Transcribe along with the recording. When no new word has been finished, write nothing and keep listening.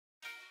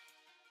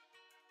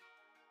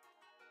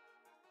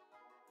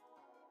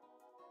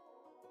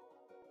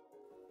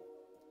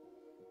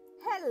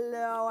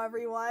Hello,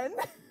 everyone.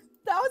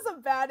 That was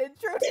a bad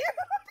intro, dude.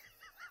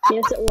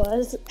 Yes, it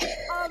was.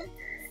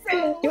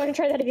 So... You want to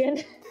try that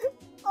again?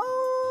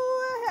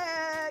 Oh,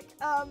 heck.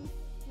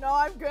 No,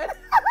 I'm good.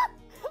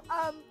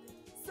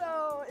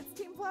 So, it's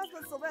Team Plasma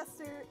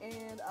Sylvester,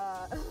 and,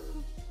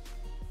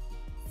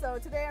 so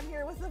today I'm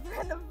here with a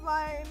friend of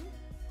mine.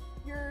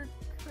 You're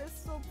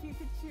Crystal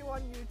Pikachu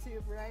on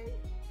YouTube, right?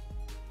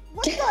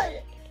 What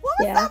the? What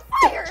was that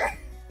fire?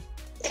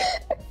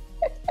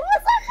 What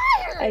was that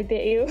fire? I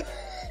bit you.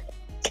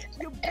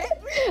 You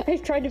bit me? I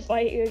tried to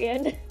fight you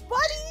again.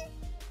 Buddy!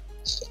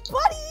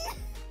 Buddy!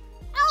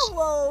 I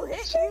will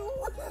hit you!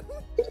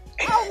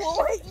 I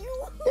will hit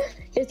you!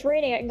 It's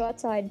raining, I can go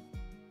outside.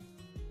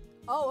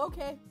 Oh,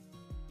 okay.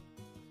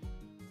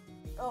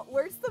 Oh,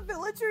 where's the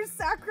villager's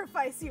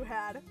sacrifice you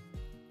had?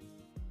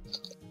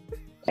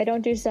 I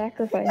don't do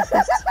sacrifices.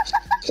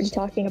 What are you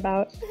talking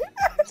about?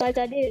 Besides,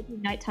 I need it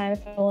at nighttime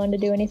if I wanted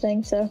to do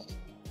anything, so...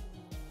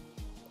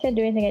 Can't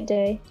do anything at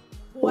day.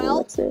 Well... Ooh,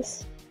 what's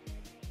this?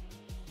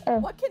 Oh.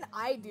 What can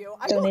I do?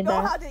 I don't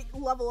know how to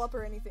level up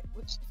or anything.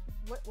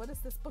 What is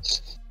this book?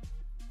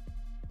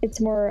 It's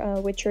more,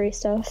 witchery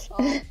stuff. Oh.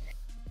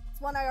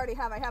 It's one I already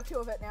have. I have 2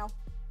 of it now.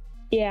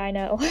 Yeah, I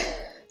know.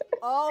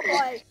 Oh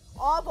boy!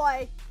 Oh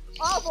boy!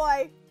 Oh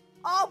boy!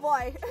 Oh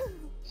boy!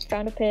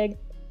 Found a pig.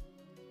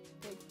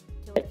 Pig,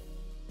 kill it.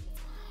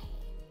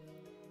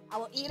 I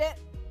will eat it.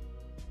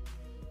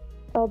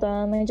 Hold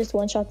on, I just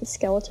one-shot the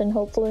skeleton,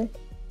 hopefully.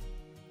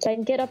 So I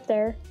can get up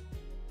there.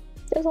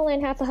 There's only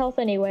in half a health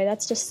anyway,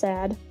 that's just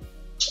sad.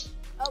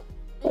 Oh,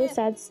 what is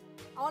sad?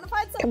 I want to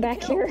find something Come back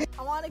to kill. here.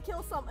 I want to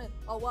kill something.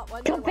 Oh, what?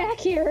 Come back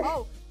here!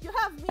 Oh, you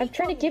have meat. I'm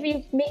trying to give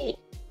you meat.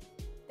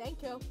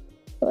 Thank you.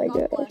 What do I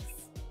God do? bless.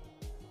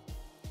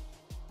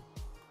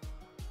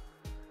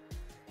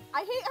 I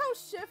hate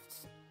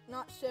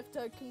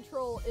how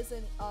control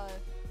isn't,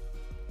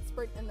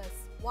 sprint in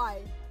this.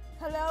 Why?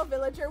 Hello,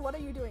 villager, what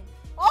are you doing?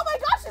 Oh my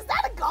gosh, is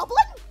that a goblin?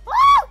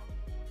 Ah!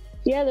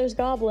 Yeah, there's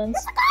goblins.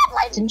 It's a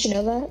goblin! Didn't you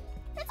know that?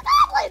 It's a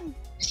goblin!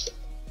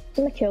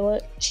 I'm gonna kill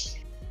it.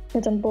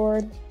 Because I'm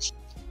bored.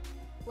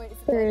 Wait, is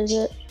it Where dead? is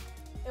it?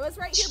 It was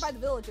right here by the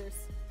villagers.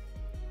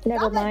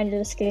 Never Goblin! mind, it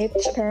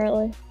escaped,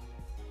 apparently.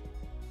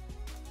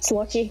 It's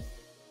lucky.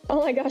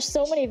 Oh my gosh,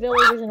 so many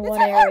villagers in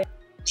one area.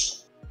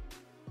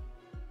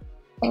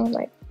 Oh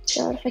my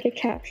god, if I could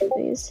capture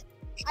these.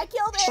 I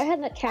killed it! If I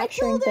had that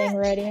capturing thing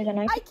ready, then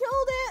I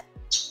killed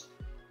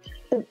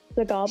it!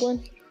 The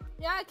goblin?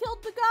 Yeah, I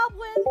killed the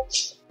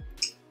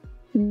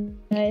goblin!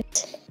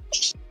 Nice.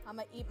 I'm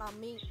gonna eat my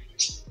meat.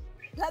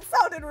 That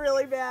sounded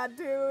really bad,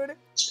 dude.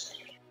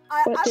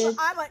 I'm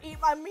gonna eat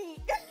my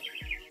meat.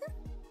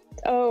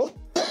 Oh.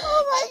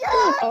 Oh my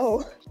gosh!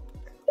 Oh.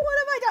 What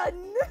have I done?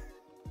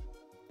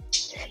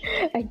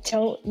 I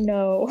don't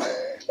know.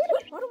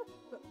 What am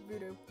I?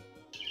 Voodoo.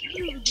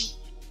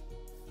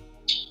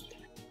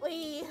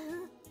 Wee.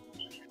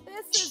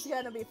 This is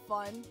gonna be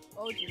fun.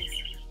 Oh jeez.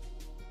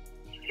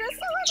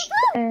 Crystal, where'd you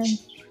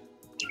go?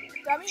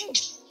 Dummy,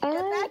 I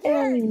get back here.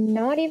 am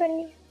not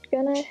even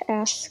gonna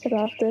ask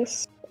about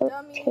this.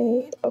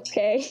 Dummy.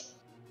 Okay.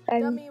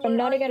 I'm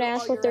not even gonna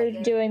ask what they're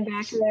doing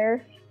back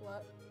there.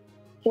 What?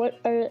 What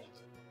are...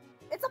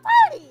 It's a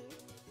party!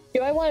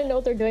 Do I want to know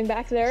what they're doing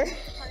back there?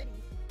 Party.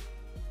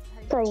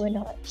 Probably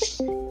not.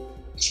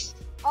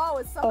 Oh,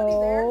 is somebody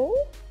there?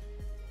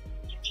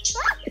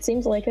 Ah! It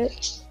seems like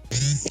it.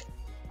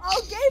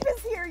 Oh, Gabe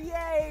is here!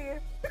 Yay!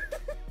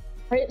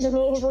 Right in the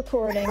middle of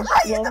recording.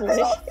 Right in the Lovely.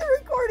 middle of the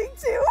recording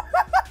too.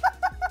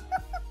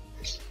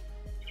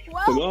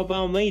 Well, forgot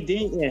about me,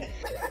 didn't you?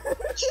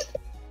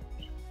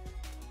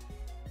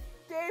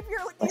 Dave,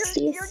 you're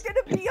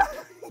gonna be on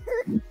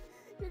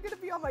you're gonna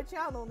be on my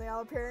channel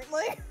now,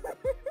 apparently.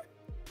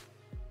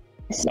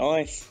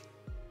 Nice.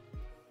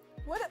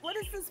 What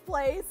is this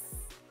place?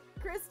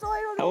 Crystal,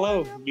 I don't know.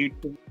 Hello, where I am.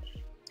 YouTube.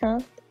 Huh?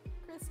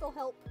 Crystal,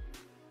 help!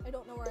 I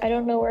don't know where I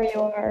don't know where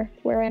you are.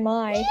 Where am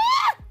I?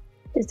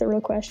 Is the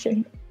real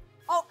question.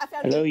 Oh, I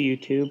found Hello, you.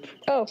 YouTube.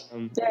 Oh,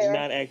 there you are.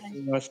 Not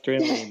accent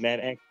Australian. That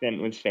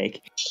accent was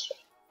fake.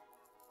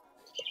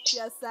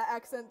 Yes, that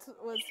accent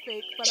was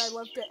fake, but I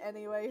loved it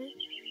anyway.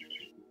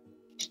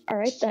 All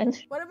right then.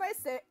 What am I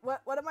saying?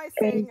 What am I Are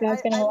saying? you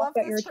guys gonna I laugh love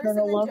at your this person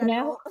eternal in love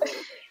general.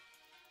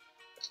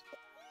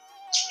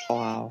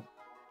 Wow.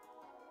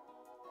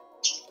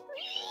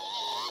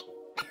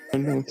 I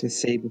don't know what to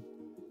say, but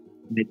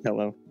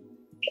hello.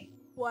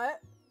 What?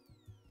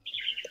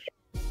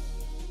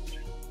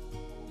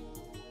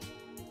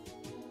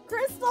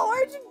 Crystal,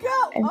 where'd you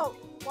go? Oh,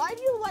 why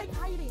do you like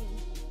hiding?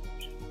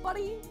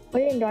 Buddy? What do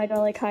you mean do I don't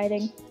like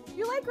hiding?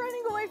 You like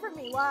running away from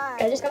me, why?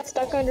 I just got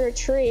stuck under a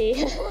tree.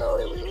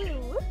 What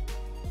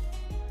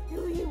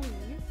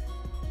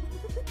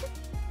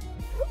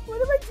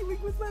am I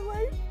doing with my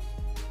life?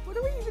 What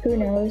are we even Who doing?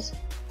 knows?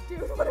 Dude,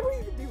 what are we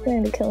even doing? I'm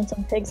gonna be killing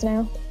some pigs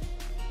now.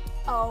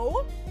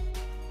 Oh?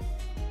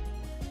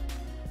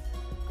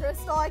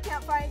 Crystal, I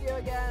can't find you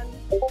again.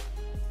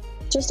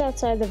 Just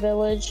outside the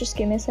village. Just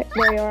give me a sec.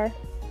 There you are.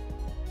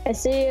 I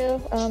see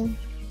you.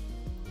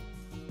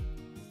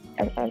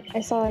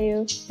 I saw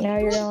you. Now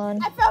you're gone.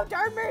 I found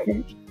armor!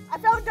 I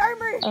found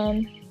armor!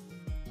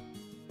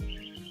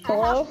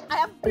 Hello? I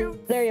have boots.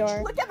 There you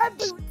are. Look at my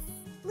boots.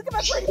 Look at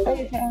my pretty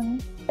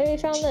boots. You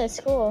found this.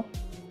 Cool.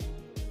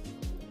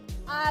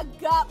 I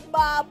got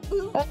my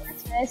boots. Oh,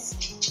 that's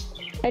nice.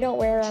 I don't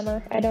wear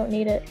armor. I don't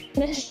need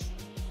it.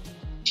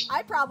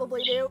 I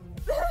probably do.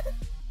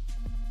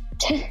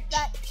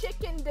 That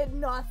chicken did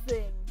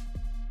nothing.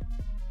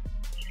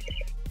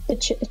 The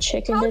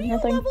chicken How did do you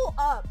nothing. level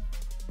up?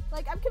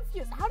 Like, I'm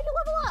confused. How do you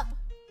level up?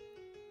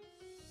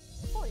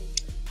 Boy.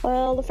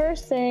 Well, the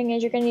first thing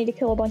is you're gonna need to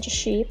kill a bunch of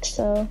sheep,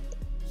 so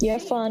you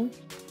have fun.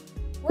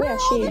 Where Yeah, are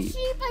all the sheep.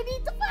 sheep? I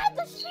need to find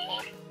the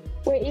sheep.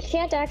 Wait, you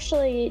can't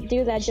actually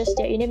do that just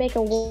yet. You need to make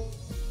a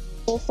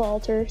wolf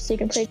altar so you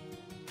can pray.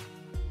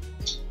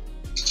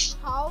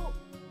 How?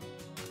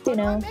 You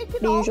know, How do I make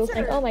an the usual altar?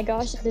 thing. Oh my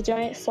gosh, the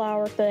giant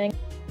flower thing.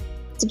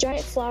 It's a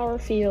giant flower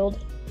field.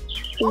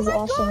 This Oh is my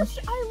awesome. gosh,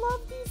 I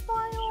love these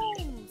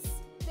biomes.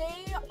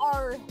 They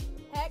are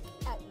heck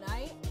at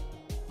night,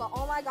 but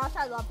oh my gosh,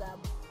 I love them.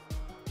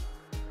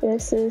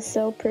 This is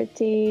so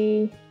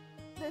pretty.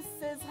 This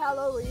is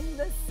Halloween.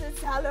 This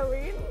is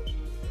Halloween.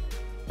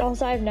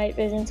 Also, I have night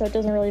vision, so it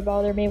doesn't really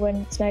bother me when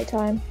it's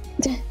nighttime.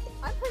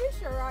 I'm pretty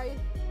sure I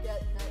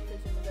get night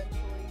vision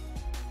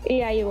eventually.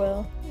 Yeah, you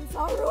will. It's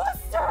a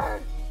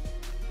rooster!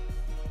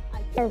 I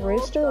A killed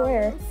rooster? the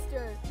Where?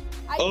 Rooster.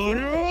 Oh,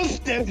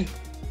 roasted!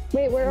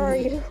 Wait, where are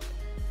you?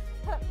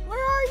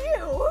 Where are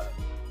you?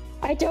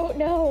 I don't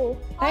know.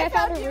 I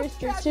found a you,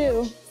 rooster found too.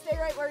 you. Stay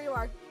right where you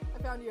are.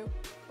 I found you.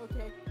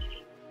 Okay.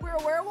 We're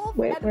a werewolf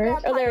Wait, and where? a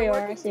vampire Oh, there you are.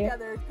 working I see you.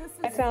 together. This is...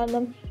 I found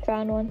them.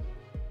 Found one.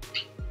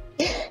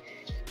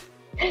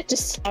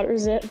 Just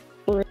slaughters it.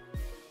 Me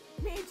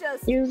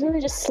just... You literally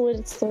just slit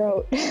its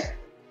throat.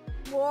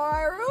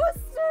 More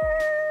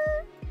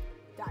rooster!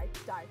 Die,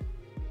 die.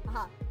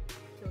 Aha.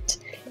 Killed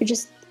you. You're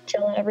just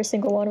killing every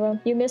single one of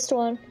them. You missed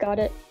one. Got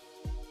it.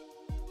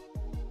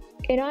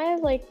 And I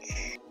have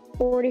like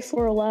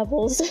 44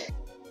 levels.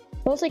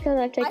 Mostly because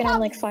I've taken on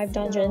like 5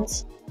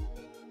 dungeons.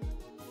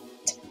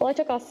 Well, I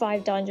took off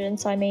 5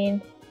 dungeons, I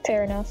mean,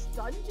 fair enough.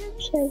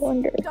 Dungeons? I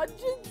wonder.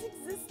 Dungeons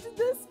exist in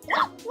this?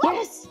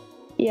 Yes!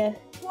 Yeah.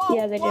 Whoa,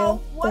 Yeah, they whoa,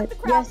 do. What But the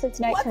crap? yes, it's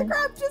What nighttime. the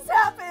crap just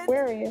happened?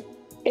 Where are you?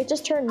 It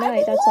just turned I'm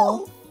night, a that's all.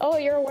 wolf. Oh,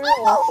 you're a I'm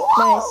werewolf. a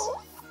Nice.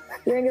 wolf!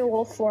 You're in your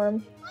wolf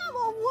form. I'm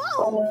a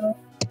wolf!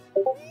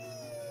 Hello.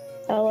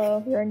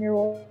 Hello, you're in your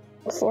wolf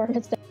form.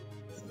 It's nice.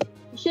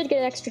 You should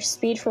get extra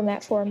speed from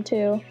that form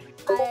too.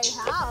 I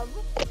have.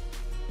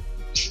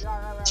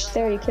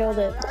 There, you killed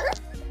it.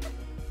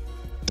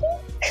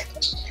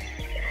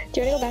 Do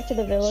you want to go back to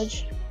the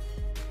village?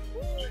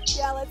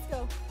 Yeah, let's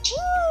go.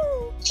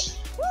 Woo!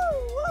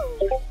 Woo!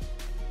 Woo!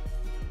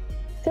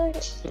 I feel like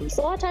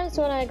a lot of times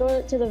when I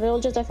go to the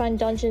villages, I find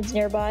dungeons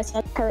nearby, so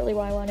that's partly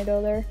why I want to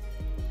go there.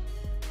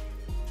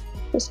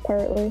 Just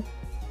partly.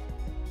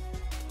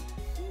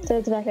 So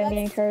it's back I'm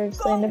getting tired of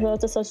saying the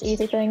villages are such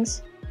easy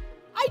things.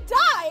 I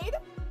died!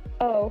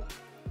 Oh.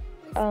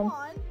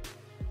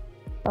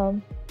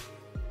 Respawn.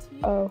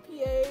 Oh.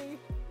 TPA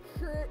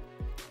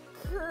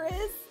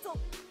crystal.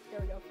 There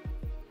we go.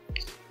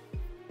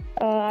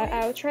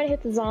 I was trying to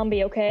hit the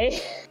zombie,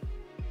 okay?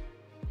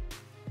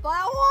 But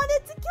I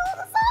wanted to kill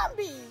the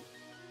zombie!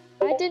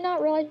 I did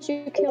not realize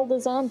you killed the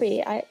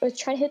zombie. I was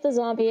trying to hit the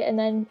zombie and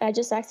then I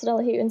just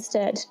accidentally hit you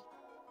instead.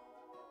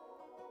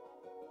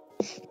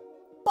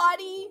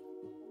 Buddy!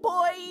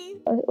 Boy!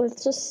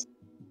 Let's just...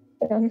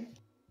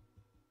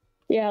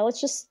 yeah,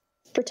 let's just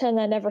pretend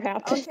that never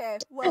happened. Okay,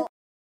 well,